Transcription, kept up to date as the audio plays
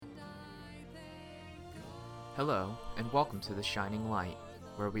Hello, and welcome to The Shining Light,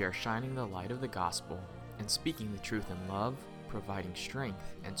 where we are shining the light of the gospel and speaking the truth in love, providing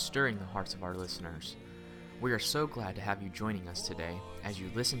strength, and stirring the hearts of our listeners. We are so glad to have you joining us today as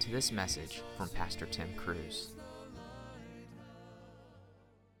you listen to this message from Pastor Tim Cruse.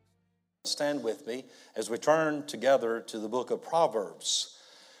 Stand with me as we turn together to the book of Proverbs.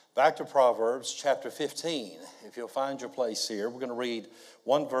 Back to Proverbs chapter 15. If you'll find your place here, we're going to read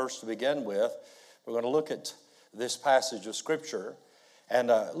one verse to begin with. We're going to look at this passage of Scripture and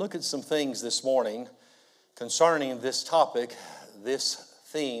look at some things this morning concerning this topic, this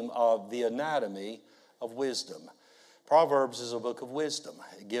theme of the anatomy of wisdom. Proverbs is a book of wisdom.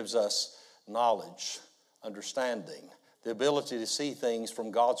 It gives us knowledge, understanding, the ability to see things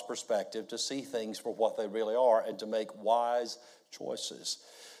from God's perspective, to see things for what they really are, and to make wise choices.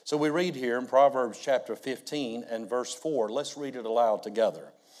 So we read here in Proverbs chapter 15 and verse 4. Let's read it aloud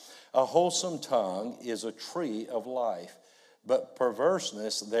together. A wholesome tongue is a tree of life, but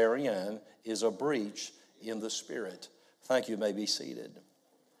perverseness therein is a breach in the spirit. Thank you. You may be seated.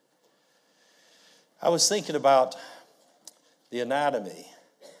 I was thinking about the anatomy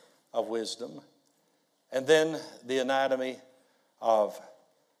of wisdom and then the anatomy of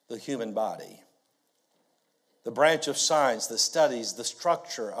the human body, the branch of science that studies the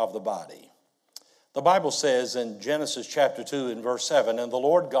structure of the body. The Bible says in Genesis chapter 2 and verse 7, "And the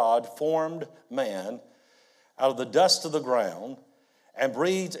Lord God formed man out of the dust of the ground and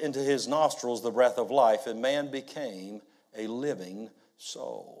breathed into his nostrils the breath of life, and man became a living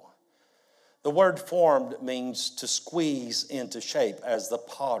soul." The word formed means to squeeze into shape as the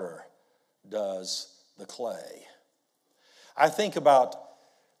potter does the clay. I think about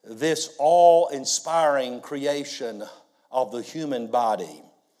this all-inspiring creation of the human body.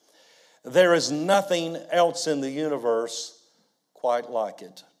 There is nothing else in the universe quite like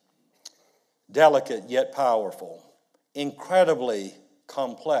it. Delicate yet powerful, incredibly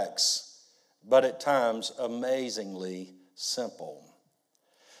complex, but at times amazingly simple.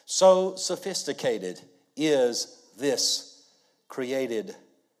 So sophisticated is this created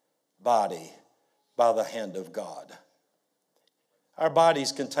body by the hand of God. Our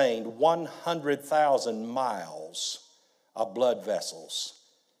bodies contain 100,000 miles of blood vessels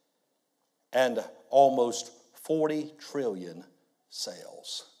and almost 40 trillion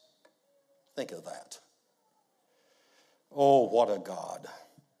cells. Think of that. Oh, what a God.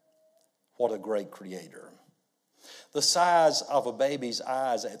 What a great creator. The size of a baby's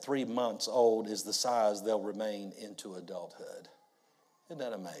eyes at 3 months old is the size they'll remain into adulthood. Isn't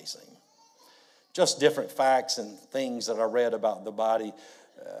that amazing? Just different facts and things that I read about the body,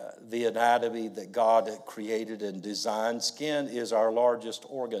 the anatomy that God had created and designed. Skin is our largest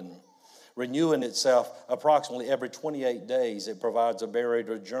organ. Renewing itself approximately every 28 days, it provides a barrier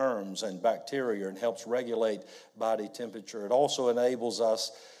to germs and bacteria and helps regulate body temperature. It also enables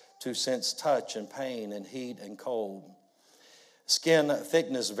us to sense touch and pain and heat and cold. Skin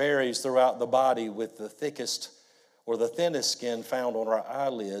thickness varies throughout the body, with the thickest or the thinnest skin found on our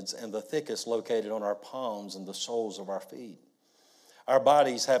eyelids and the thickest located on our palms and the soles of our feet. Our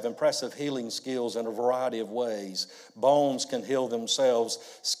bodies have impressive healing skills in a variety of ways. Bones can heal themselves.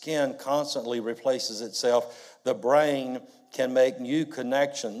 Skin constantly replaces itself. The brain can make new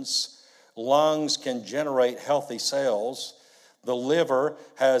connections. Lungs can generate healthy cells. The liver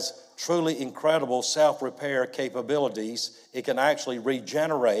has truly incredible self-repair capabilities. It can actually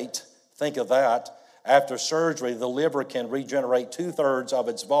regenerate. Think of that. After surgery, the liver can regenerate 2/3 of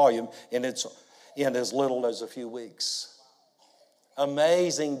its volume in as little as a few weeks.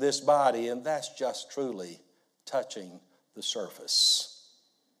 Amazing, this body, and that's just truly touching the surface.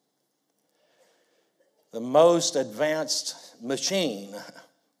 The most advanced machine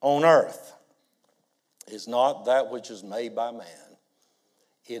on earth is not that which is made by man.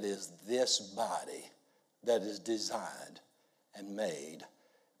 It is this body that is designed and made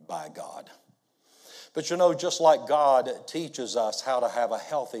by God. But you know, just like God teaches us how to have a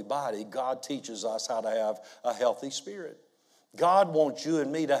healthy body, God teaches us how to have a healthy spirit. God wants you and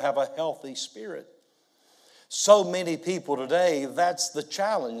me to have a healthy spirit. So many people today, that's the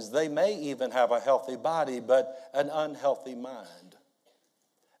challenge. They may even have a healthy body, but an unhealthy mind,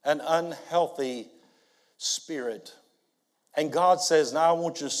 an unhealthy spirit. And God says, now I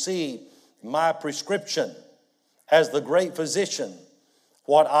want you to see my prescription as the great physician,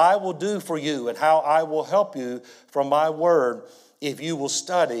 what I will do for you and how I will help you from my word if you will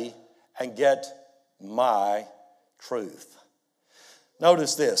study and get my truth.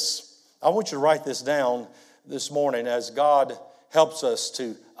 Notice this. I want you to write this down this morning as God helps us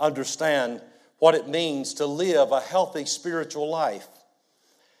to understand what it means to live a healthy spiritual life.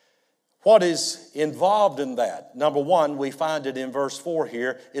 What is involved in that? Number one, we find it in verse 4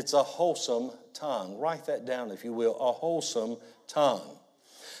 here. It's a wholesome tongue. Write that down, if you will. A wholesome tongue.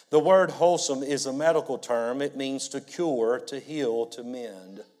 The word wholesome is a medical term. It means to cure, to heal, to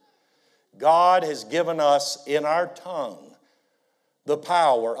mend. God has given us in our tongue the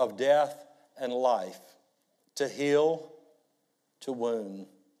power of death and life, to heal, to wound.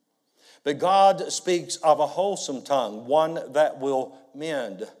 But God speaks of a wholesome tongue, one that will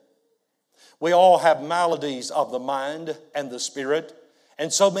mend. We all have maladies of the mind and the spirit,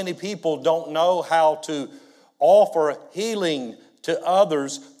 and so many people don't know how to offer healing to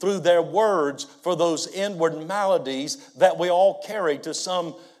others through their words for those inward maladies that we all carry to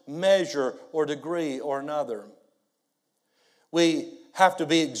some measure or degree or another. We have to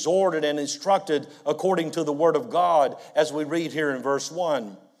be exhorted and instructed according to the Word of God, as we read here in verse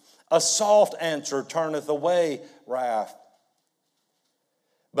 1. A soft answer turneth away wrath,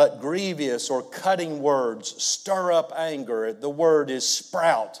 but grievous or cutting words stir up anger. The word is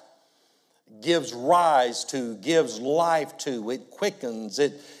sprout, gives rise to, gives life to. It quickens,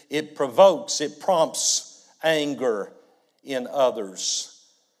 it provokes, it prompts anger in others.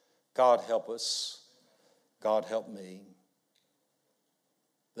 God help us. God help me.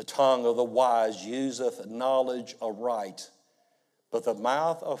 The tongue of the wise useth knowledge aright, but the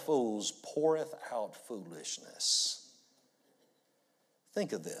mouth of fools poureth out foolishness.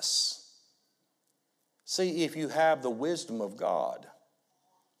 Think of this. See, if you have the wisdom of God,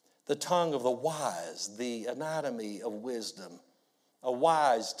 the tongue of the wise, the anatomy of wisdom, a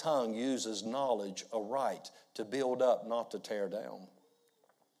wise tongue uses knowledge aright, to build up, not to tear down.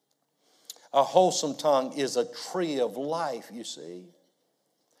 A wholesome tongue is a tree of life, you see.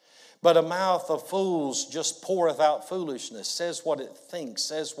 But a mouth of fools just poureth out foolishness, says what it thinks,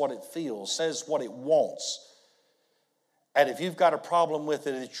 says what it feels, says what it wants. And if you've got a problem with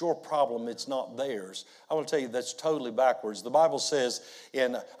it, it's your problem, it's not theirs. I want to tell you that's totally backwards. The Bible says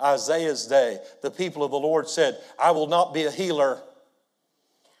in Isaiah's day, the people of the Lord said, I will not be a healer.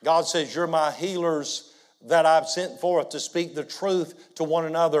 God says, you're my healers that I've sent forth to speak the truth to one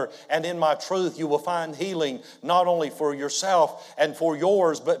another. And in my truth you will find healing, not only for yourself and for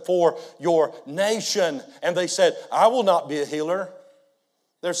yours, but for your nation. And they said, I will not be a healer.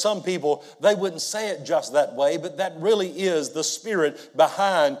 There's some people, they wouldn't say it just that way, but that really is the spirit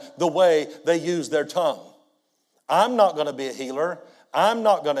behind the way they use their tongue. I'm not going to be a healer. I'm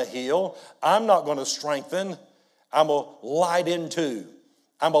not going to heal. I'm not going to strengthen. I'm going to light into.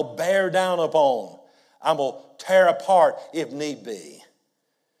 I'm going to bear down upon. I'm going to tear apart if need be.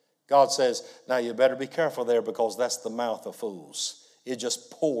 God says, now you better be careful there, because that's the mouth of fools. It just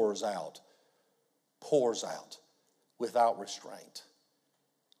pours out without restraint,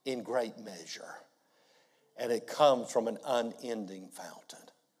 in great measure. And it comes from an unending fountain.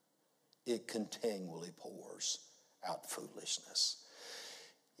 It continually pours out foolishness.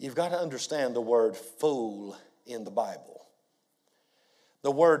 You've got to understand the word fool in the Bible.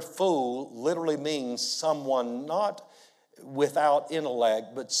 The word fool literally means someone not without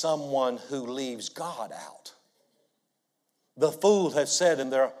intellect, but someone who leaves God out. The fool has said in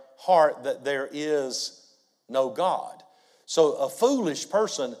their heart that there is no God. So a foolish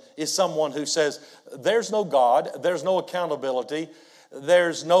person is someone who says, there's no God, there's no accountability,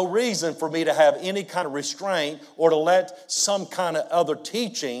 there's no reason for me to have any kind of restraint or to let some kind of other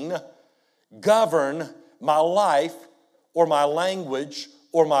teaching govern my life or my language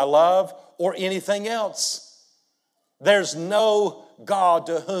or my love or anything else. There's no God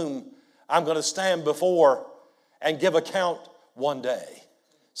to whom I'm going to stand before and give account one day.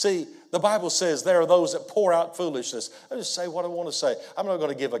 See, the Bible says there are those that pour out foolishness. I just say what I want to say. I'm not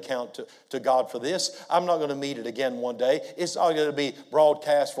going to give account to God for this. I'm not going to meet it again one day. It's not going to be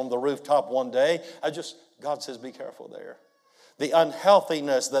broadcast from the rooftop one day. God says be careful there. The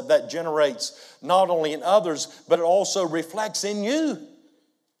unhealthiness that generates not only in others, but it also reflects in you.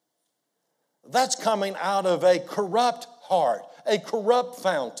 That's coming out of a corrupt heart, a corrupt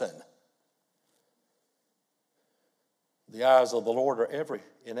fountain. The eyes of the Lord are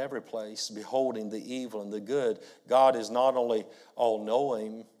in every place, beholding the evil and the good. God is not only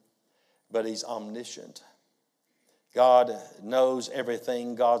all-knowing, but He's omniscient. God knows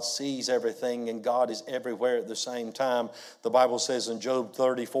everything, God sees everything, and God is everywhere at the same time. The Bible says in Job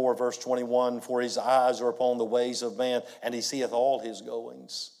 34, verse 21, for His eyes are upon the ways of man, and He seeth all his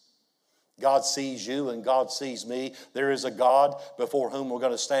goings. God sees you and God sees me. There is a God before whom we're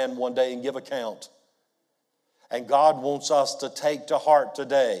going to stand one day and give account. And God wants us to take to heart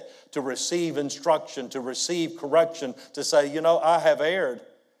today, to receive instruction, to receive correction, to say, I have erred.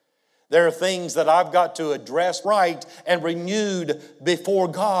 There are things that I've got to address right and renewed before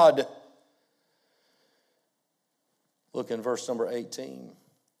God. Look in verse number 18.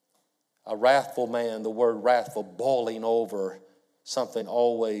 A wrathful man, the word wrathful, boiling over, something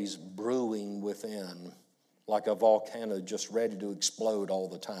always brewing within, like a volcano just ready to explode all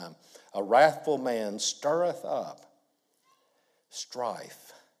the time. A wrathful man stirreth up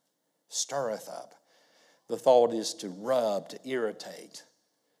strife, stirreth up. The thought is to rub, to irritate,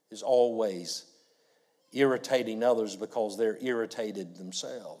 is always irritating others because they're irritated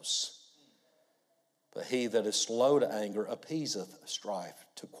themselves. But he that is slow to anger appeaseth strife,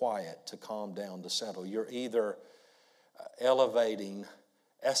 to quiet, to calm down, to settle. You're either elevating,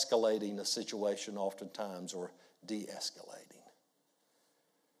 escalating a situation oftentimes, or de-escalating.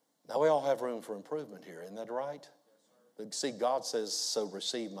 Now we all have room for improvement here, isn't that right? But see, God says, so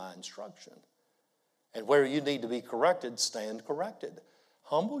receive my instruction. And where you need to be corrected, stand corrected.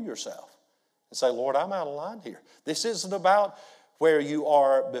 Humble yourself and say, Lord, I'm out of line here. This isn't about where you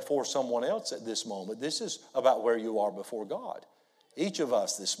are before someone else at this moment. This is about where you are before God. Each of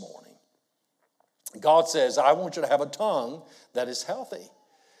us this morning. God says, I want you to have a tongue that is healthy,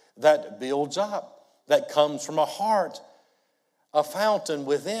 that builds up, that comes from a heart, a fountain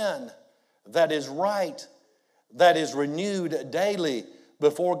within, that is right, that is renewed daily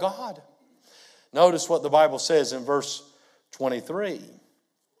before God. Notice what the Bible says in verse 23.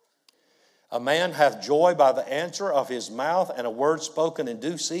 A man hath joy by the answer of his mouth, and a word spoken in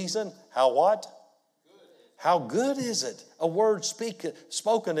due season. How what? Good. How good is it? A word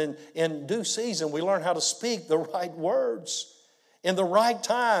spoken in due season. We learn how to speak the right words in the right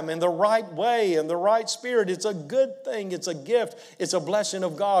time, in the right way, in the right spirit. It's a good thing. It's a gift. It's a blessing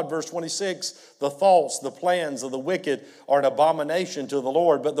of God. Verse 26, the thoughts, the plans of the wicked are an abomination to the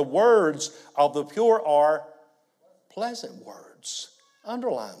Lord, but the words of the pure are pleasant words.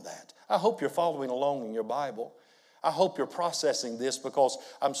 Underline that. I hope you're following along in your Bible. I hope you're processing this, because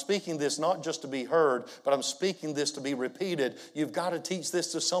I'm speaking this not just to be heard, but I'm speaking this to be repeated. You've got to teach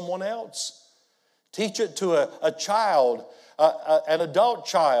this to someone else. Teach it to a child, an adult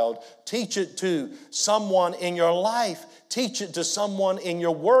child. Teach it to someone in your life. Teach it to someone in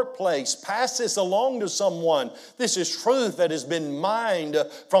your workplace. Pass this along to someone. This is truth that has been mined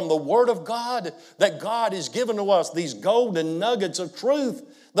from the Word of God, that God has given to us, these golden nuggets of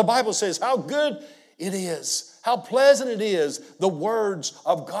truth. The Bible says how good it is, how pleasant it is, the words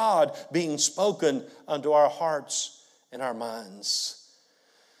of God being spoken unto our hearts and our minds.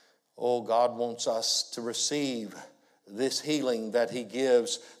 Oh, God wants us to receive this healing that He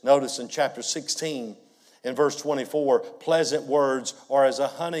gives. Notice in chapter 16, in verse 24, pleasant words are as a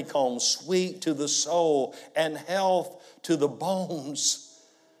honeycomb, sweet to the soul and health to the bones.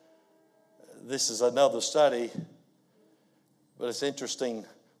 This is another study, but it's interesting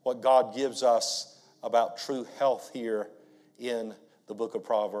what God gives us about true health here in the book of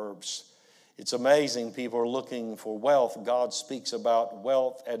Proverbs. It's amazing. People are looking for wealth. God speaks about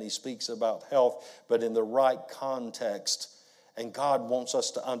wealth and He speaks about health, but in the right context. And God wants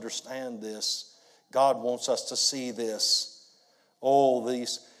us to understand this. God wants us to see this. Oh,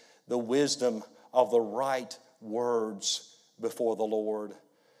 the wisdom of the right words before the Lord.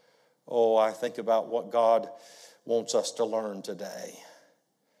 Oh, I think about what God wants us to learn today.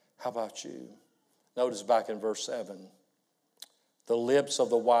 How about you? Notice back in verse 7. The lips of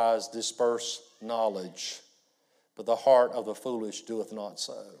the wise disperse knowledge, but the heart of the foolish doeth not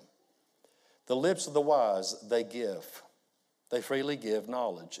so. The lips of the wise, they give. They freely give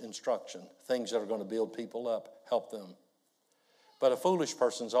knowledge, instruction, things that are going to build people up, help them. But a foolish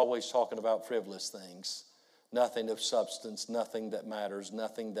person's always talking about frivolous things. Nothing of substance, nothing that matters,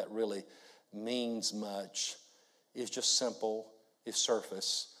 nothing that really means much. It's just simple, it's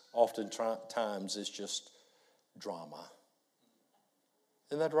surface. Oftentimes it's just drama.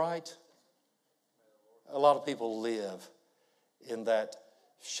 Isn't that right? A lot of people live in that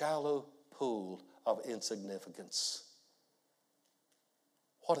shallow pool of insignificance.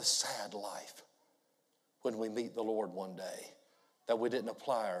 What a sad life when we meet the Lord one day, that we didn't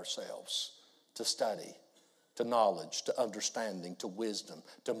apply ourselves to study, to knowledge, to understanding, to wisdom,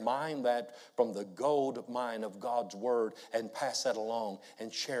 to mine that from the gold mine of God's Word and pass that along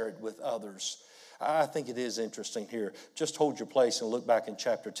and share it with others. I think it is interesting here. Just hold your place and look back in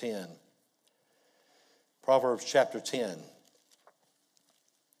chapter 10. Proverbs chapter 10.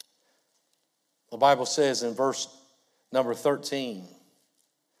 The Bible says in verse number 13,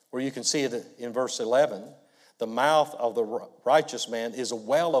 where you can see it in verse 11, the mouth of the righteous man is a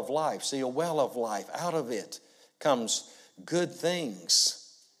well of life. See, a well of life. Out of it comes good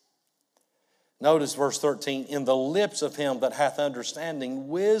things. Notice verse 13, in the lips of him that hath understanding,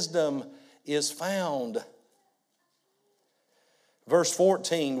 wisdom is found. Verse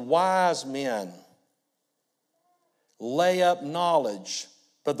 14, wise men lay up knowledge,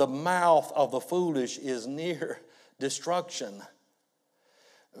 but the mouth of the foolish is near destruction.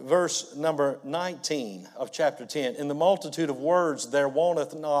 Verse number 19 of chapter 10. In the multitude of words there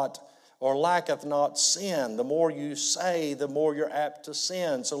wanteth not or lacketh not sin. The more you say, the more you're apt to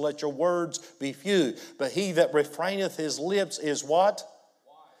sin. So let your words be few. But he that refraineth his lips is what?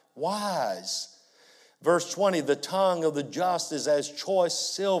 Wise. Verse 20. The tongue of the just is as choice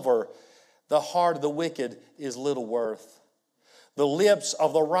silver. The heart of the wicked is little worth. The lips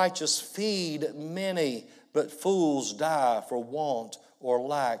of the righteous feed many, but fools die for want or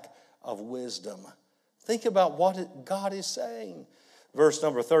lack of wisdom. Think about what God is saying. Verse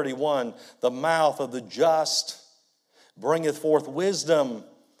number 31, the mouth of the just bringeth forth wisdom,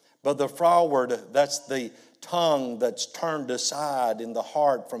 but the froward, that's the tongue that's turned aside in the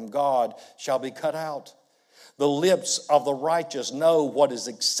heart from God, shall be cut out. The lips of the righteous know what is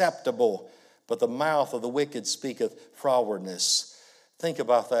acceptable, but the mouth of the wicked speaketh frowardness. Think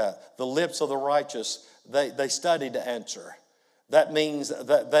about that. The lips of the righteous, they study to answer. That means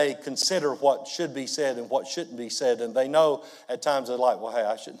that they consider what should be said and what shouldn't be said. And they know at times they're like, well, hey,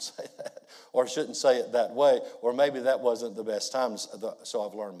 I shouldn't say that. Or shouldn't say it that way. Or maybe that wasn't the best time, so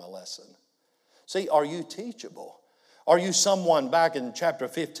I've learned my lesson. See, are you teachable? Are you someone back in chapter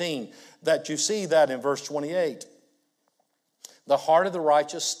 15 that you see that in verse 28? The heart of the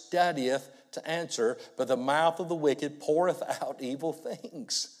righteous studieth to answer, but the mouth of the wicked poureth out evil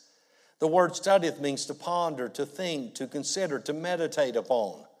things. The word studieth means to ponder, to think, to consider, to meditate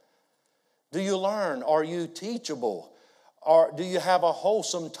upon. Do you learn? Are you teachable? Or do you have a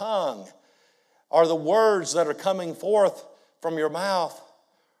wholesome tongue? Are the words that are coming forth from your mouth,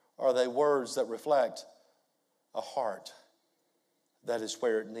 are they words that reflect a heart that is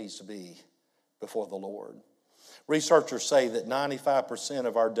where it needs to be before the Lord? Researchers say that 95%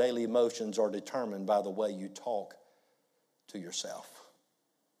 of our daily emotions are determined by the way you talk to yourself.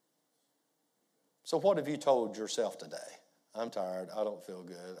 So what have you told yourself today? I'm tired. I don't feel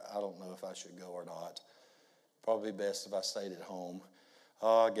good. I don't know if I should go or not. Probably best if I stayed at home.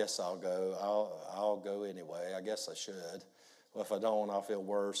 Oh, I guess I'll go. I'll go anyway. I guess I should. Well, if I don't, I'll feel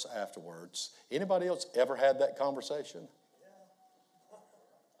worse afterwards. Anybody else ever had that conversation?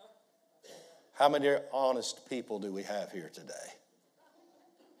 How many honest people do we have here today?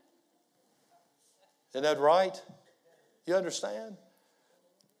 Isn't that right? You understand?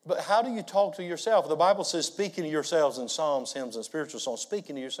 But how do you talk to yourself? The Bible says speaking to yourselves in psalms, hymns, and spiritual songs.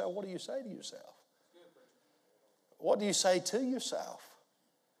 Speaking to yourself, what do you say to yourself? What do you say to yourself?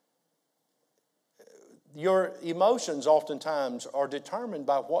 Your emotions oftentimes are determined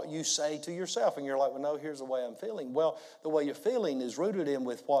by what you say to yourself. And you're like, well, no, here's the way I'm feeling. Well, the way you're feeling is rooted in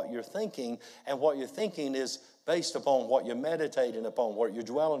with what you're thinking. And what you're thinking is based upon what you're meditating upon, what you're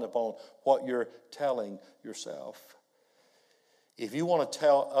dwelling upon, what you're telling yourself. If you want to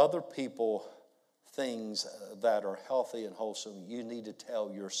tell other people things that are healthy and wholesome, you need to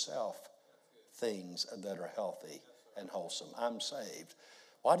tell yourself things that are healthy and wholesome. I'm saved.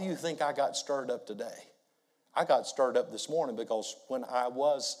 Why do you think I got stirred up today? I got stirred up this morning because when I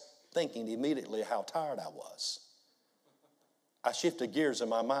was thinking immediately how tired I was, I shifted gears in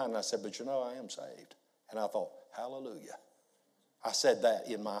my mind and I said, but you know, I am saved. And I thought, hallelujah. I said that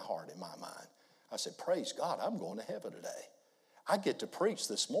in my heart, in my mind. I said, praise God, I'm going to heaven today. I get to preach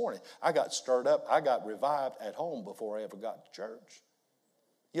this morning. I got stirred up. I got revived at home before I ever got to church.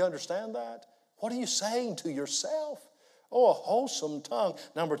 You understand that? What are you saying to yourself? Oh, a wholesome tongue.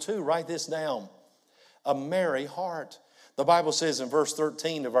 Number 2, write this down. A merry heart. The Bible says in verse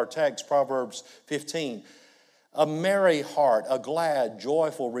 13 of our text, Proverbs 15, a merry heart, a glad,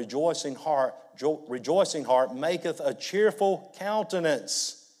 joyful, rejoicing heart maketh a cheerful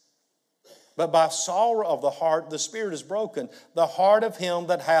countenance. But by sorrow of the heart the spirit is broken. The heart of him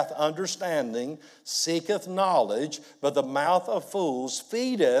that hath understanding seeketh knowledge, but the mouth of fools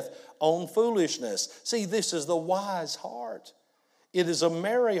feedeth on foolishness. See, this is the wise heart. It is a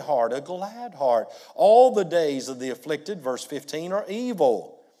merry heart, a glad heart. All the days of the afflicted, verse 15, are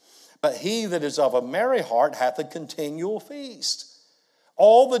evil. But he that is of a merry heart hath a continual feast.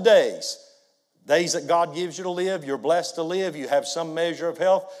 All the days that God gives you to live, you're blessed to live, you have some measure of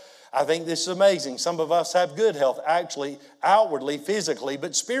health. I think this is amazing. Some of us have good health, actually, outwardly, physically,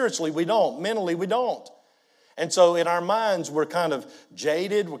 but spiritually we don't. Mentally we don't. And so in our minds, we're kind of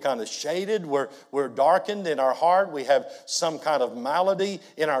jaded, we're kind of shaded, we're darkened in our heart. We have some kind of malady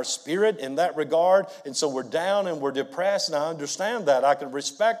in our spirit in that regard. And so we're down and we're depressed, and I understand that. I can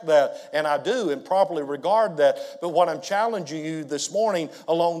respect that, and I do, and properly regard that. But what I'm challenging you this morning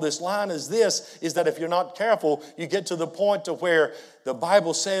along this line is this, is that if you're not careful, you get to the point to where the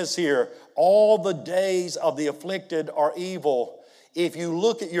Bible says here, all the days of the afflicted are evil. If you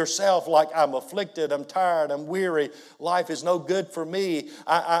look at yourself like, I'm afflicted, I'm tired, I'm weary, life is no good for me,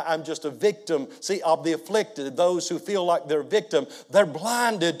 I'm just a victim, see, of the afflicted, those who feel like they're a victim, they're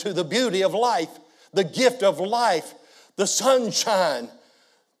blinded to the beauty of life, the gift of life, the sunshine,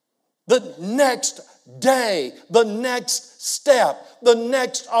 the next day, the next step, the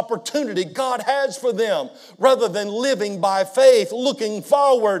next opportunity God has for them. Rather than living by faith, looking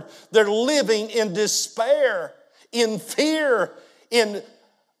forward, they're living in despair, in fear, in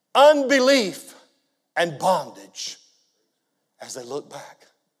unbelief and bondage as they look back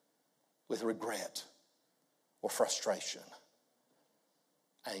with regret or frustration,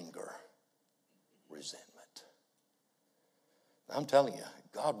 anger, resentment. I'm telling you,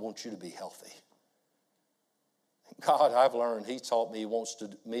 God wants you to be healthy. God, I've learned, He taught me He wants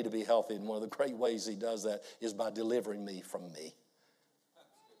me to be healthy, and one of the great ways He does that is by delivering me from me.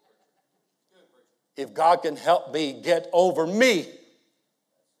 If God can help me get over me.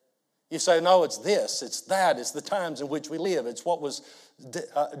 You say, no, it's this, it's that, it's the times in which we live, it's what was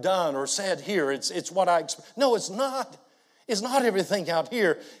done or said here, it's what I expect. No, it's not. It's not everything out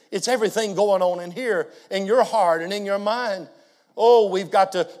here. It's everything going on in here, in your heart and in your mind. Oh, we've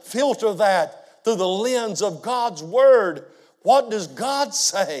got to filter that through the lens of God's Word. What does God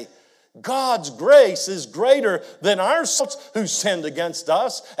say? God's grace is greater than ourselves who sinned against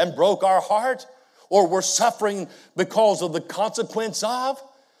us and broke our heart, or were suffering because of the consequence of.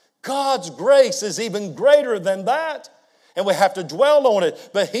 God's grace is even greater than that. And we have to dwell on it.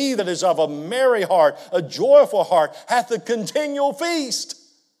 But he that is of a merry heart, a joyful heart, hath a continual feast.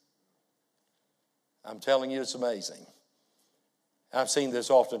 I'm telling you, it's amazing. I've seen this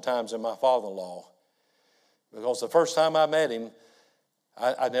oftentimes in my father-in-law. Because the first time I met him,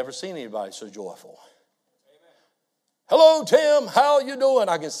 I'd never seen anybody so joyful. Amen. Hello, Tim. How you doing?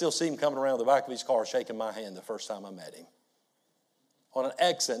 I can still see him coming around the back of his car shaking my hand the first time I met him. On an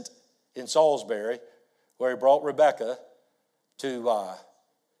exit in Salisbury, where he brought Rebecca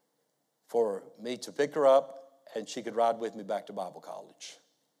for me to pick her up, and she could ride with me back to Bible college.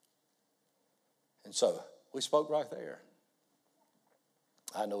 And so we spoke right there.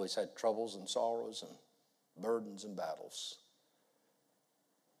 I know he's had troubles and sorrows and burdens and battles.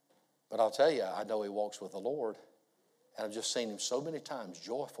 But I'll tell you, I know he walks with the Lord. And I've just seen him so many times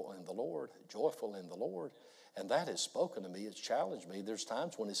joyful in the Lord, joyful in the Lord. And that has spoken to me. It's challenged me. There's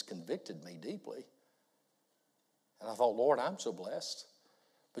times when it's convicted me deeply. And I thought, Lord, I'm so blessed.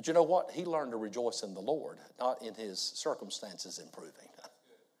 But you know what? He learned to rejoice in the Lord, not in his circumstances improving.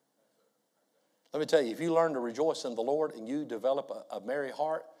 Let me tell you, if you learn to rejoice in the Lord and you develop a merry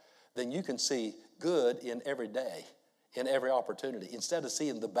heart, then you can see good in every day, in every opportunity. Instead of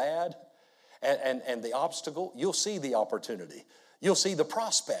seeing the bad and the obstacle, you'll see the opportunity. You'll see the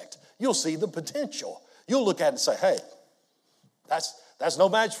prospect. You'll see the potential. You'll look at it and say, hey, that's no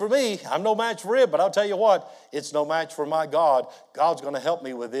match for me. I'm no match for it. But I'll tell you what, it's no match for my God. God's going to help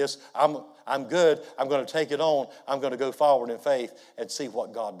me with this. I'm good. I'm going to take it on. I'm going to go forward in faith and see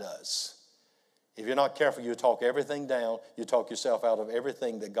what God does. If you're not careful, you talk everything down. You talk yourself out of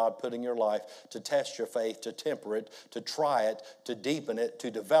everything that God put in your life to test your faith, to temper it, to try it, to deepen it,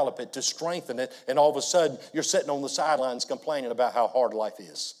 to develop it, to strengthen it. And all of a sudden, you're sitting on the sidelines complaining about how hard life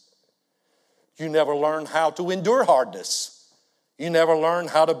is. You never learn how to endure hardness. You never learn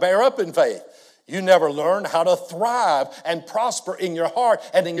how to bear up in faith. You never learn how to thrive and prosper in your heart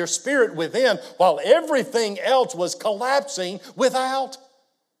and in your spirit within while everything else was collapsing without.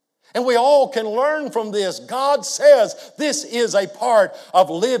 And we all can learn from this. God says this is a part of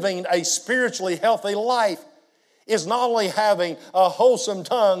living a spiritually healthy life. Is not only having a wholesome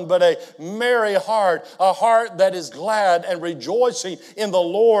tongue, but a merry heart, a heart that is glad and rejoicing in the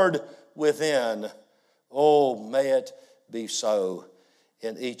Lord within. Oh, may it be so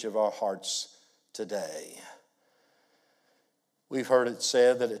in each of our hearts today. We've heard it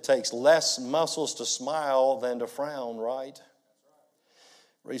said that it takes less muscles to smile than to frown, right?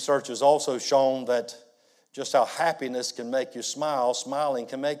 Research has also shown that just how happiness can make you smile, smiling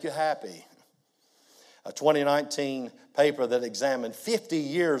can make you happy. A 2019 paper that examined 50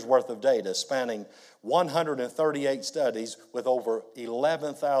 years worth of data spanning 138 studies with over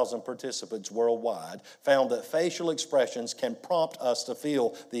 11,000 participants worldwide found that facial expressions can prompt us to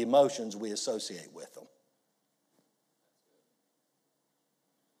feel the emotions we associate with them.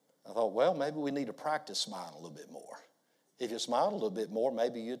 I thought, well, maybe we need to practice smiling a little bit more. If you smiled a little bit more,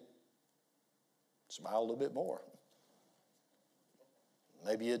 maybe you'd smile a little bit more.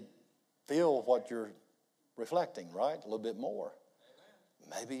 Maybe you'd feel what you're reflecting, right? A little bit more.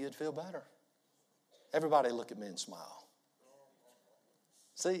 Maybe you'd feel better. Everybody look at me and smile.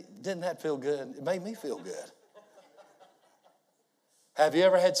 See, didn't that feel good? It made me feel good. Have you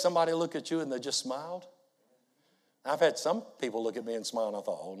ever had somebody look at you and they just smiled? I've had some people look at me and smile and I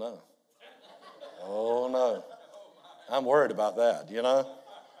thought, oh no. Oh no. I'm worried about that, you know.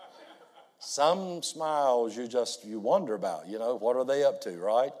 Some smiles you wonder about, you know, what are they up to,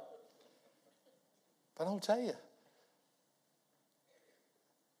 right? But I'll tell you,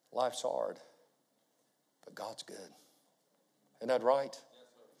 life's hard, but God's good. Isn't that right?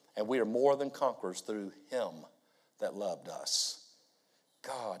 And we are more than conquerors through Him that loved us.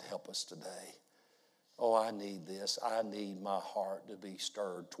 God, help us today. Oh, I need this. I need my heart to be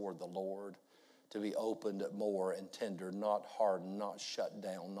stirred toward the Lord, to be opened more and tender, not hardened, not shut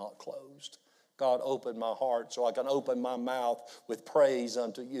down, not closed. God, open my heart so I can open my mouth with praise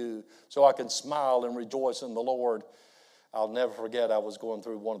unto you, so I can smile and rejoice in the Lord. I'll never forget, I was going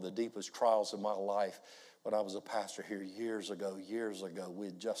through one of the deepest trials of my life when I was a pastor here years ago. We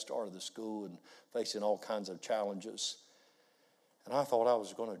had just started the school and facing all kinds of challenges. And I thought I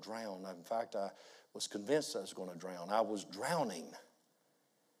was going to drown. In fact, I was convinced I was going to drown. I was drowning.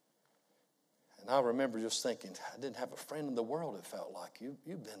 And I remember just thinking, I didn't have a friend in the world, it felt like.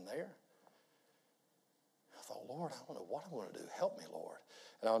 You've been there. I thought, Lord, I don't know what I'm going to do. Help me, Lord.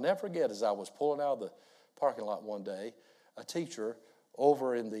 And I'll never forget, as I was pulling out of the parking lot one day, a teacher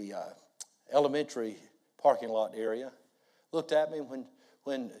over in the elementary parking lot area looked at me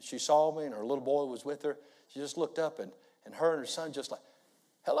when she saw me and her little boy was with her. She just looked up and her and her son just like,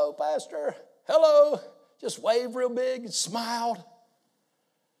 hello, Pastor, hello. Just waved real big and smiled.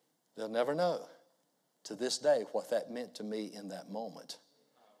 They'll never know to this day what that meant to me in that moment.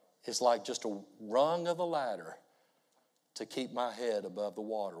 It's like just a rung of the ladder to keep my head above the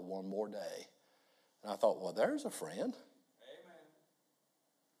water one more day. And I thought, well, there's a friend. Amen.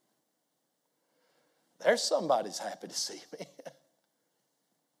 There's somebody's happy to see me.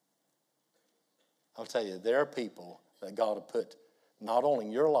 I'll tell you, there are people that God will put not only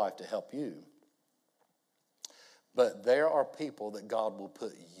in your life to help you, but there are people that God will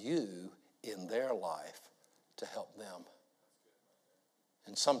put you in their life to help them.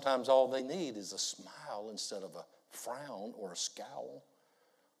 And sometimes all they need is a smile instead of a frown or a scowl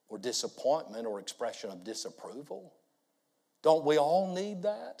or disappointment or expression of disapproval. Don't we all need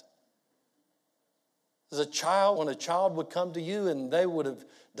that? As a child, when a child would come to you and they would have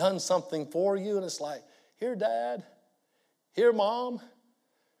done something for you, and it's like, here, Dad, here, Mom.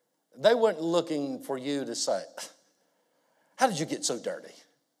 They weren't looking for you to say, how did you get so dirty?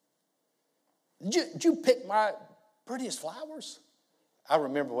 Did you pick my prettiest flowers? I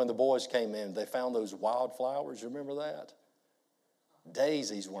remember when the boys came in, they found those wildflowers. You remember that?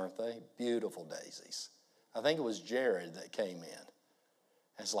 Daisies, weren't they? Beautiful daisies. I think it was Jared that came in.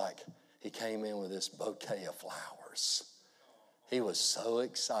 It's like he came in with this bouquet of flowers. He was so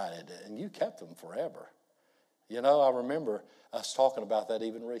excited, and you kept them forever. You know, I remember us talking about that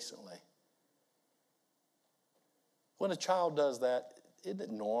even recently. When a child does that, isn't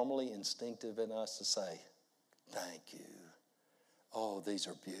it normally instinctive in us to say, thank you. Oh, these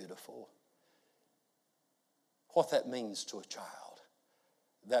are beautiful. What that means to a child,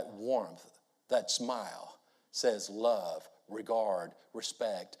 that warmth, that smile, says love, regard,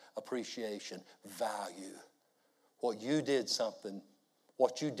 respect, appreciation, value. What you did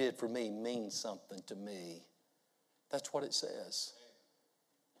for me means something to me. That's what it says.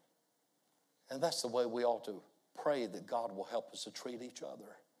 And that's the way we ought to pray that God will help us to treat each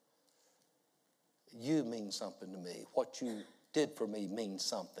other. You mean something to me. What you did for me means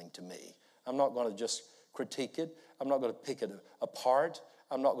something to me. I'm not going to just critique it. I'm not going to pick it apart.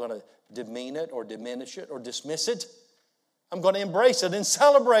 I'm not going to demean it or diminish it or dismiss it. I'm going to embrace it and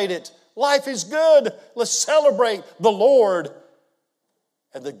celebrate it. Life is good. Let's celebrate the Lord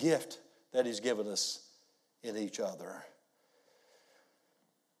and the gift that He's given us in each other.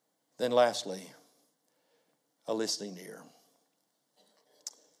 Then lastly, a listening ear.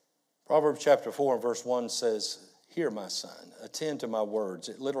 Proverbs chapter 4 and verse 1 says, hear, my son, attend to my words.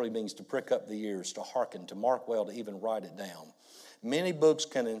 It literally means to prick up the ears, to hearken, to mark well, to even write it down. Many books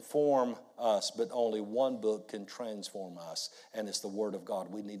can inform us, but only one book can transform us, and it's the Word of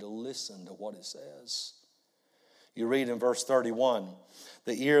God. We need to listen to what it says. You read in verse 31,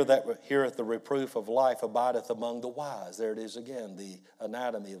 the ear that heareth the reproof of life abideth among the wise. There it is again, the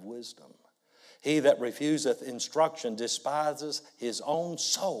anatomy of wisdom. He that refuseth instruction despiseth his own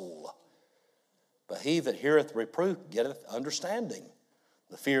soul. But he that heareth reproof getteth understanding.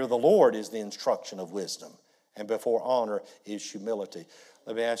 The fear of the Lord is the instruction of wisdom, and before honor is humility.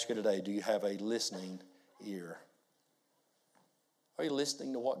 Let me ask you today, do you have a listening ear? Are you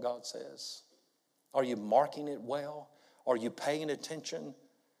listening to what God says? Are you marking it well? Are you paying attention?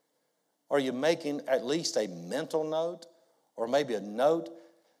 Are you making at least a mental note, or maybe a note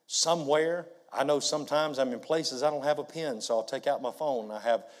somewhere? I know sometimes I'm in places I don't have a pen, so I'll take out my phone and I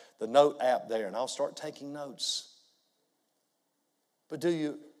have the note app there and I'll start taking notes. But do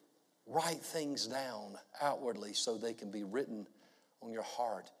you write things down outwardly so they can be written on your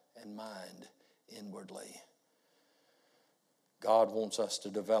heart and mind inwardly? God wants us to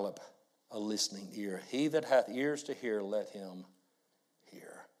develop a listening ear. He that hath ears to hear, let him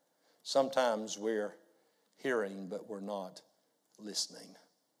hear. Sometimes we're hearing, but we're not listening.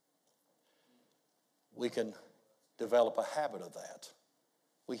 We can develop a habit of that.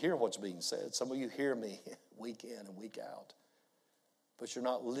 We hear what's being said. Some of you hear me week in and week out. But you're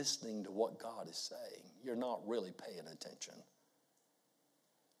not listening to what God is saying. You're not really paying attention.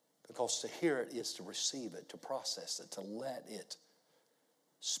 Because to hear it is to receive it, to process it, to let it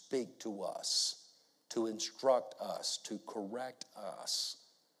speak to us, to instruct us, to correct us,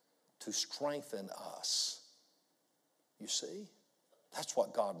 to strengthen us. You see? That's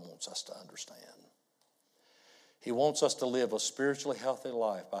what God wants us to understand. He wants us to live a spiritually healthy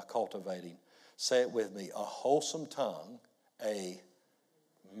life by cultivating, say it with me, a wholesome tongue, a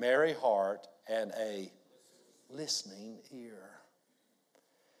merry heart, and a listening ear.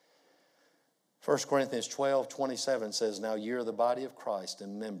 1 Corinthians 12:27 says, now ye are the body of Christ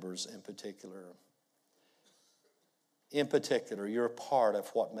and members in particular. In particular, you're a part of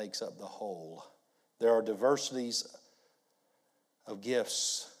what makes up the whole. There are diversities of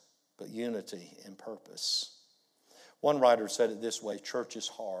gifts, but unity in purpose. One writer said it this way, church is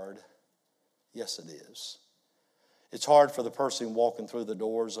hard. Yes, it is. It's hard for the person walking through the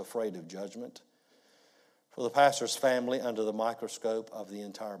doors afraid of judgment, for the pastor's family under the microscope of the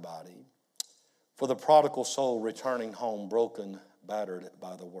entire body, for the prodigal soul returning home broken, battered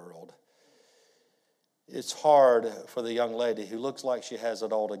by the world. It's hard for the young lady who looks like she has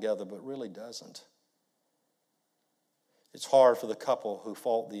it all together but really doesn't. It's hard for the couple who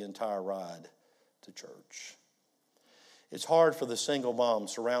fought the entire ride to church. It's hard for the single mom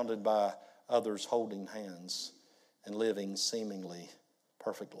surrounded by others holding hands and living seemingly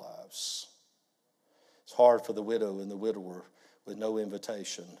perfect lives. It's hard for the widow and the widower with no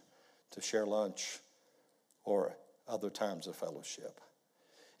invitation to share lunch or other times of fellowship.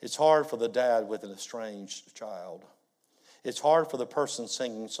 It's hard for the dad with an estranged child. It's hard for the person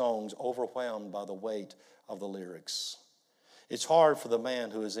singing songs overwhelmed by the weight of the lyrics. It's hard for the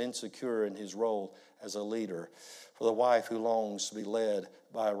man who is insecure in his role as a leader, for the wife who longs to be led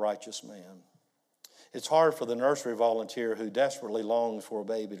by a righteous man. It's hard for the nursery volunteer who desperately longs for a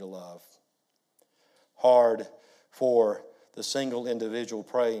baby to love. Hard for the single individual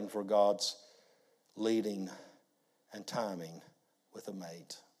praying for God's leading and timing with a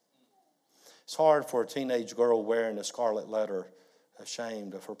mate. It's hard for a teenage girl wearing a scarlet letter,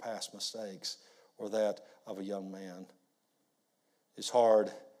 ashamed of her past mistakes, or that of a young man. It's hard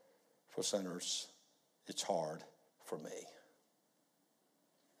for sinners. It's hard for me.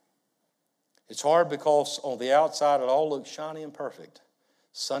 It's hard because on the outside it all looks shiny and perfect,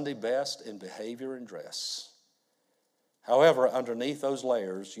 Sunday best in behavior and dress. However, underneath those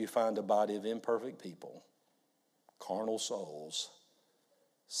layers, you find a body of imperfect people, carnal souls,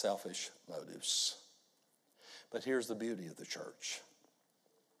 selfish motives. But here's the beauty of the church.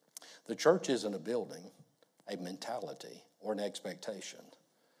 The church isn't a building, a mentality, or an expectation.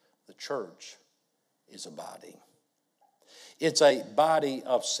 The church is a body. It's a body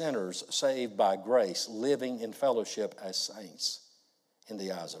of sinners saved by grace, living in fellowship as saints in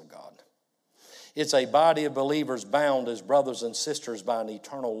the eyes of God. It's a body of believers bound as brothers and sisters by an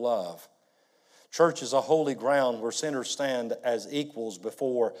eternal love. Church is a holy ground where sinners stand as equals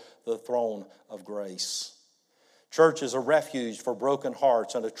before the throne of grace. Church is a refuge for broken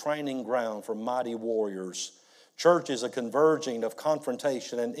hearts and a training ground for mighty warriors. Church is a converging of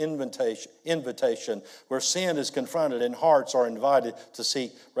confrontation and invitation where sin is confronted and hearts are invited to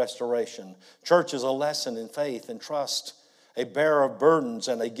seek restoration. Church is a lesson in faith and trust, a bearer of burdens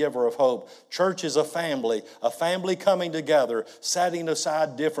and a giver of hope. Church is a family coming together, setting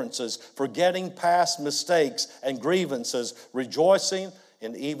aside differences, forgetting past mistakes and grievances, rejoicing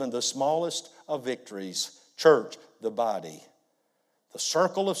in even the smallest of victories. Church, the body. The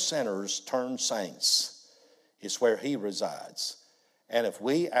circle of sinners turned saints is where he resides. And if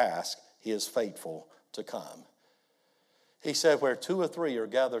we ask, He is faithful to come. He said, where two or three are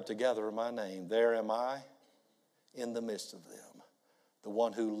gathered together in my name, there am I in the midst of them. The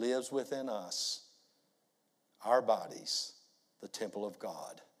one who lives within us, our bodies, the temple of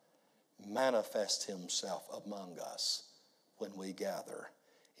God, manifests himself among us when we gather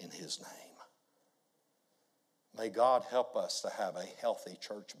in his name. May God help us to have a healthy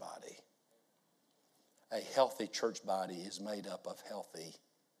church body. A healthy church body is made up of healthy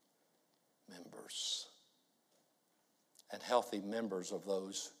members. And healthy members of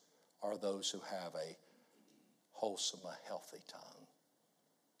those are those who have a wholesome, a healthy tongue,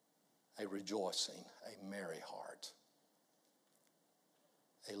 a rejoicing, a merry heart,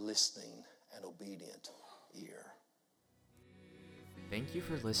 a listening and obedient ear. Thank you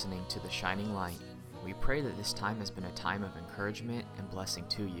for listening to The Shining Light. We pray that this time has been a time of encouragement and blessing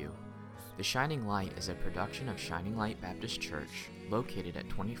to you. The Shining Light is a production of Shining Light Baptist Church, located at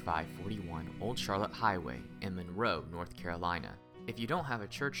 2541 Old Charlotte Highway in Monroe, North Carolina. If you don't have a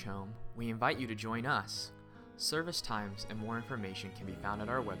church home, we invite you to join us. Service times and more information can be found at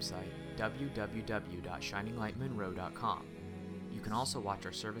our website, www.shininglightmonroe.com. You can also watch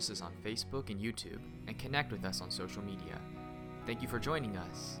our services on Facebook and YouTube and connect with us on social media. Thank you for joining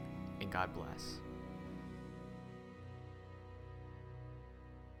us, and God bless.